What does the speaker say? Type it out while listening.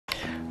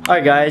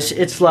Alright guys,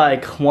 it's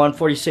like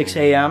 1:46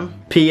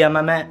 a.m. p.m.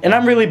 I'm at, and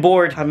I'm really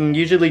bored. I'm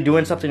usually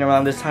doing something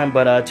around this time,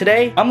 but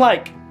today I'm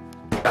like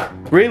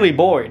really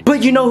bored.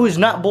 But you know who's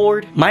not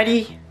bored?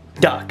 Mighty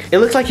Duck. It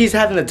looks like he's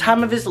having the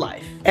time of his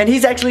life. And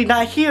he's actually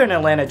not here in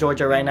Atlanta,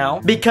 Georgia right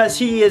now because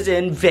he is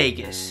in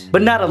Vegas.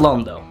 But not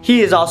alone though. He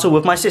is also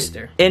with my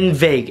sister in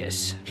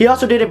Vegas. He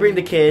also didn't bring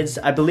the kids.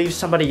 I believe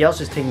somebody else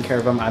is taking care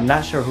of them. I'm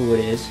not sure who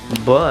it is.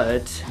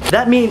 But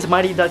that means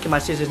Mighty Duck and my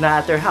sister's not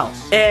at their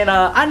house. And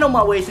I know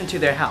my ways into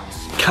their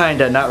house.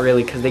 Kinda, not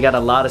really, because they got a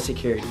lot of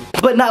security.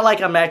 But not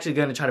like I'm actually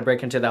gonna try to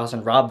break into the house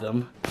and rob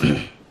them.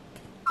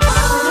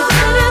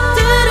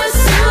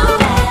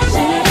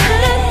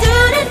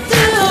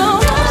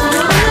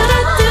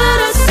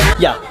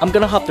 Yeah, I'm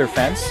gonna hop their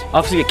fence.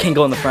 Obviously, I can't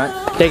go in the front.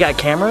 They got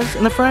cameras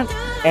in the front,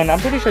 and I'm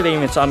pretty sure they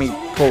even saw me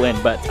pull in,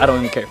 but I don't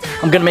even care.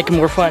 I'm gonna make it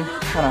more fun.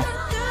 Kinda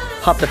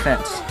hop the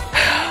fence.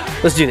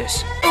 Let's do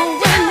this.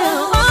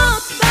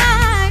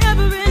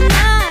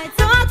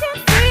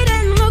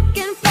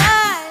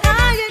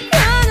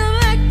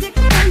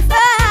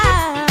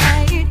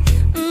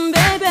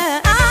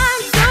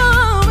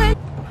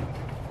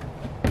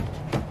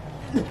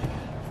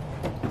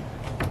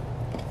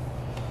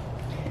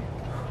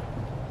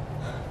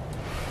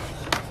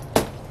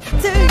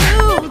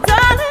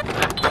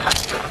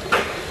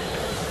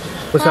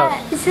 What's up?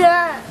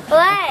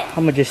 What?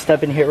 I'm gonna just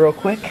step in here real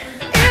quick. What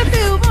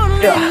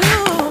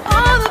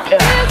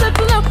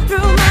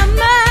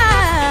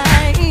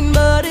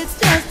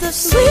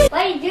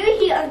are you doing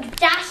here,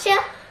 Dasha?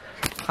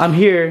 I'm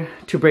here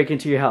to break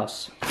into your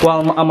house.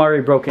 Well, I'm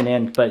already broken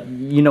in, but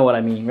you know what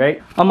I mean,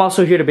 right? I'm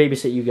also here to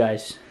babysit you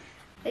guys.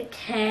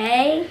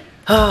 Okay.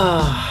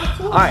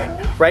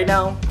 Alright, right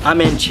now, I'm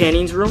in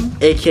Channing's room,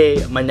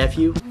 aka my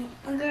nephew.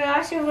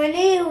 When are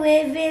you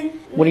leaving?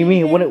 What do you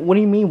mean? What do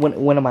you mean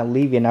when am I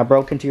leaving? I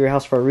broke into your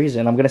house for a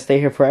reason. I'm gonna stay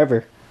here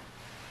forever.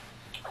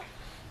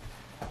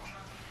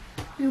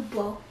 You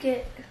broke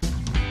it.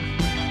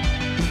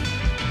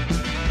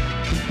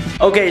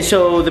 Okay,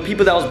 so the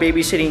people that was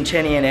babysitting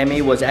Chenny and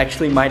Emmy was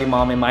actually Mighty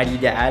Mom and Mighty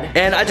Dad.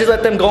 And I just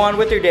let them go on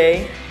with their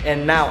day.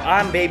 And now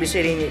I'm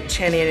babysitting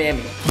Chenny and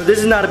Emmy. But this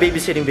is not a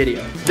babysitting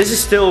video. This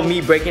is still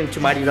me breaking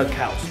into Mighty Duck's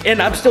house.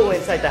 And I'm still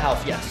inside the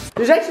house, yes.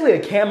 There's actually a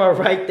camera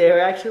right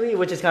there, actually,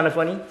 which is kind of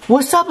funny.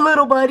 What's up,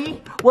 little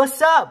buddy?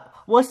 What's up?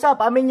 What's up?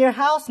 I'm in your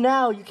house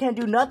now. You can't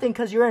do nothing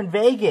because you're in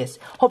Vegas.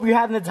 Hope you're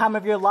having the time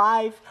of your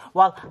life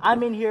while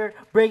I'm in here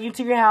breaking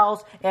into your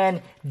house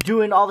and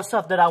doing all the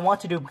stuff that I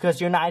want to do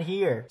because you're not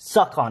here.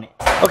 Suck on it.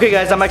 Okay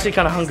guys, I'm actually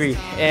kind of hungry,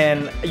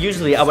 and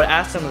usually I would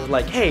ask them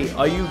like, hey,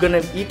 are you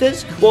gonna eat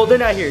this? Well, they're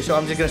not here, so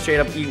I'm just gonna straight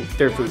up eat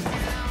their food.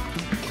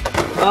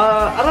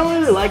 I don't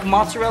really like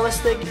mozzarella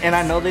stick, and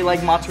I know they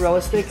like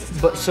mozzarella stick,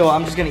 but so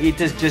I'm just gonna eat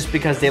this just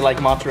because they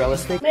like mozzarella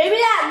stick. Maybe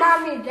that's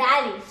mommy and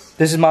daddy's.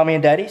 This is mommy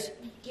and daddy's?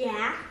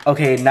 Yeah.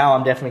 Okay, now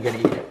I'm definitely gonna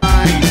eat it.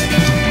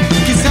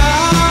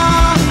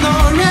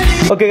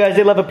 Okay guys,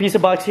 they left a pizza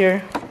box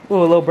here. Ooh,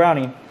 a little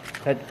brownie.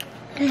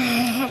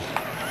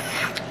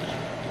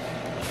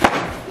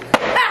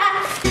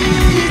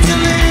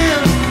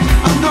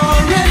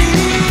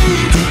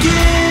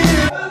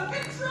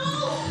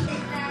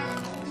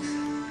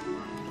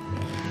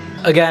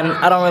 Again,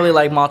 I don't really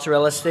like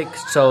mozzarella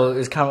sticks, so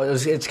it's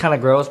kind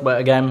of gross,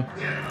 but again,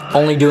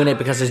 only doing it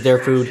because it's their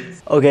food.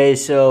 Okay,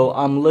 so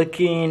I'm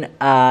looking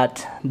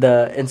at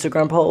the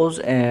Instagram polls,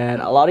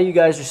 and a lot of you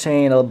guys are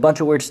saying a bunch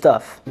of weird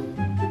stuff.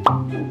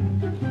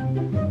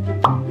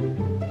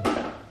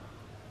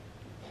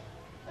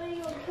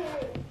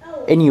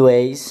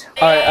 Anyways,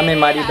 alright, I'm in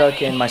Mighty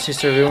Duck in my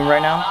sister's room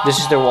right now. This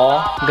is their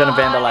wall. I'm gonna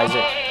vandalize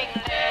it.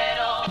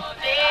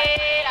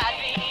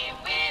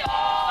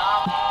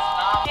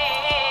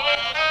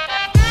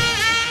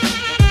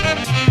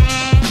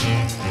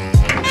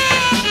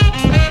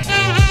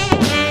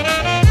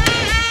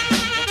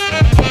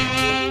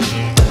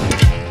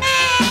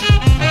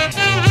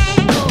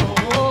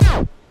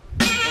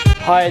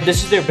 Alright,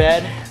 this is their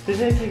bed. This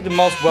is actually the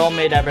most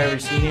well-made I've ever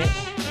seen it.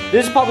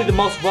 This is probably the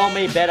most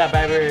well-made bed I've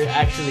ever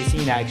actually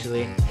seen,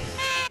 actually.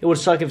 It would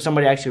suck if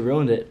somebody actually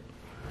ruined it.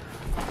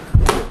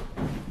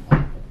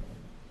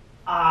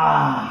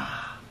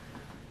 Ah.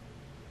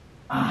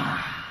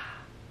 Ah.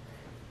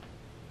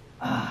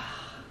 Ah.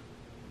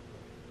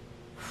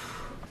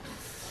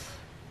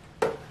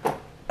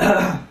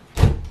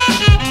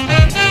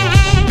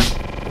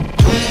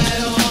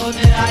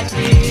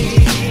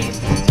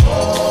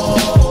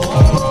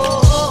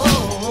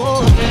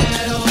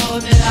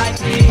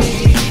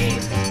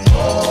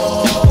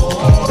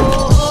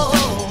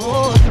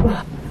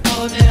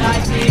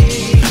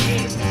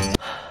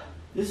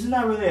 This is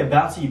not really a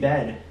bouncy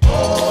bed.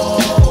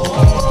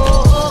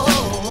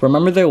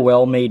 Remember their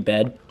well-made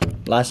bed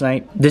last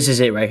night? This is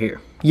it right here.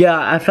 Yeah,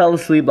 I fell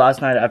asleep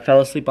last night. I fell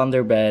asleep on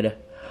their bed.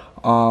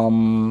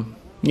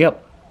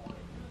 Yep.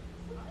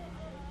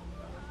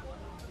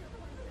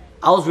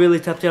 I was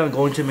really tempted on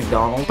going to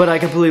McDonald's, but I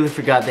completely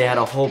forgot they had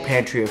a whole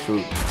pantry of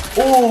food.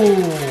 Oh,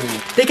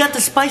 they got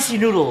the spicy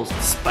noodles.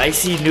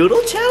 Spicy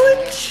noodle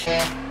challenge?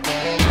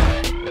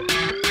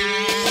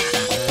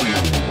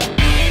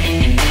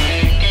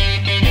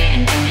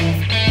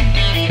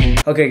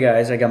 Okay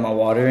guys, I got my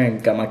water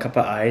and got my cup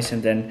of ice,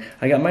 and then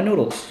I got my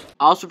noodles.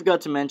 I also forgot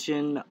to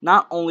mention,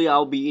 not only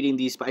I'll be eating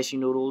these spicy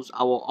noodles,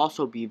 I will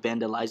also be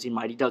vandalizing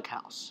Mighty Duck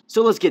house.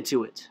 So let's get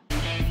to it.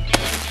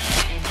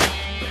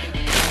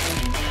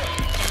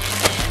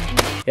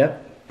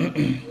 Yep.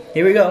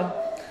 Here we go.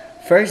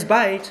 First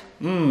bite.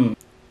 Mmm.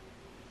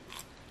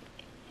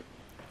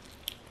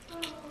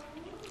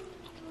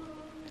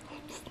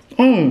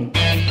 Mmm.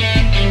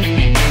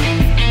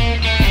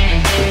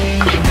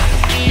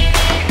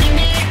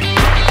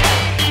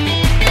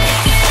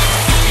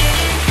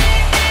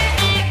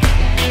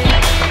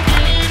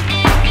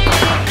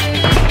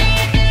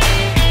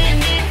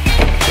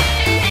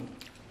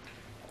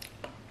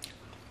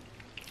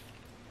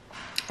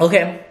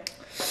 Okay,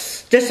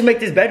 just to make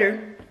this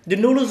better, the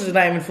noodles is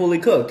not even fully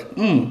cooked.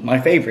 Mmm, my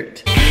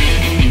favorite.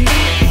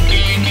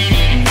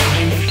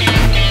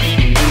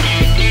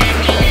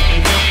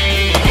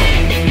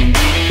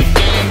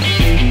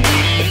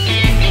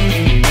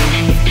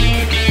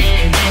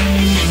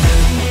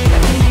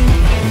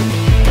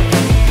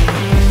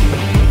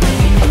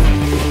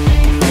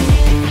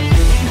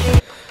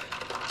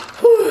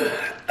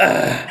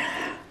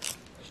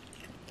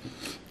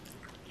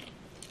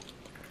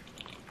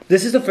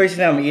 This is the first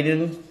thing I'm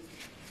eating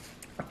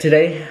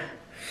today,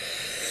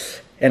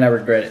 and I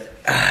regret it.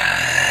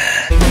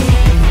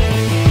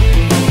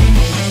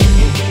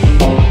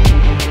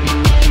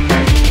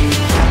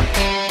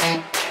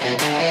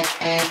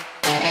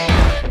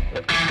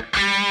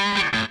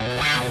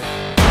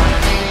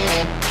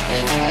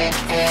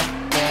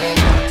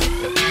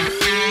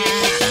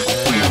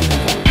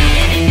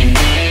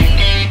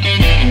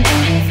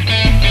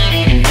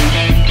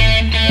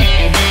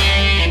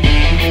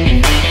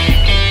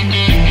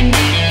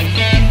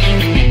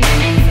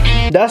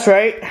 That's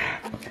right.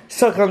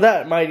 Suck on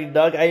that, Mighty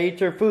Duck. I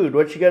ate your food.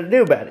 What you gotta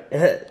do about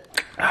it?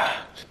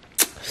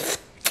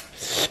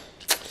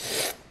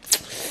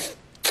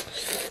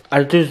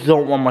 I just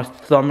don't want my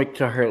stomach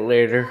to hurt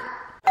later.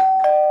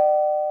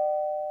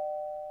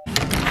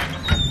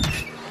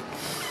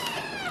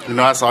 You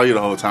know, I saw you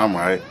the whole time,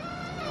 right?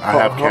 I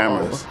have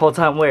cameras. Whole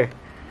time where?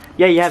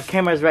 Yeah, you have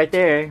cameras right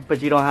there,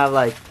 but you don't have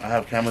like... I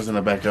have cameras in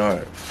the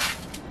backyard.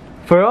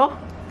 For real?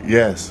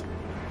 Yes.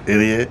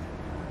 Idiot.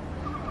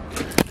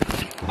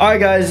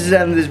 Alright guys, this is the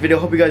end of this video.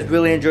 Hope you guys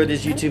really enjoyed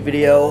this YouTube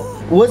video.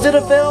 Was it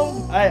a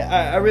fail?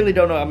 I really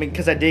don't know. I mean,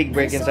 because I did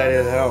break inside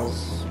his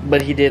house.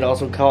 But he did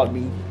also caught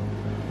me.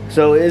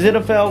 So, is it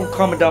a fail?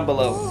 Comment down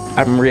below.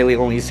 I'm really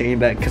only saying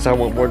that because I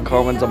want more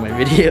comments on my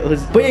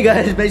videos. But yeah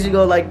guys, make sure you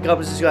go like,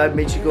 comment, subscribe.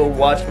 Make sure you go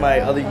watch my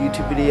other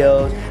YouTube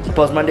videos. I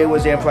post Monday,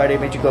 Wednesday, and Friday.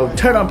 Make sure you go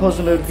turn on post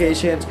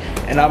notifications.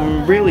 And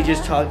I'm really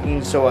just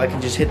talking so I can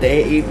just hit the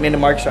 8-minute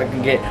mark so I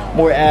can get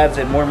more ads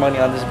and more money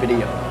on this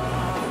video.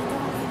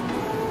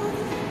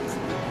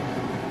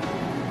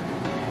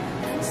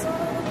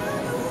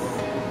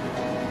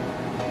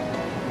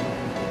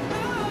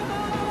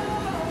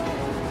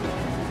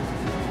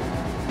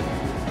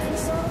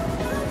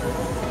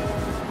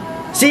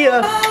 See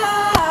ya!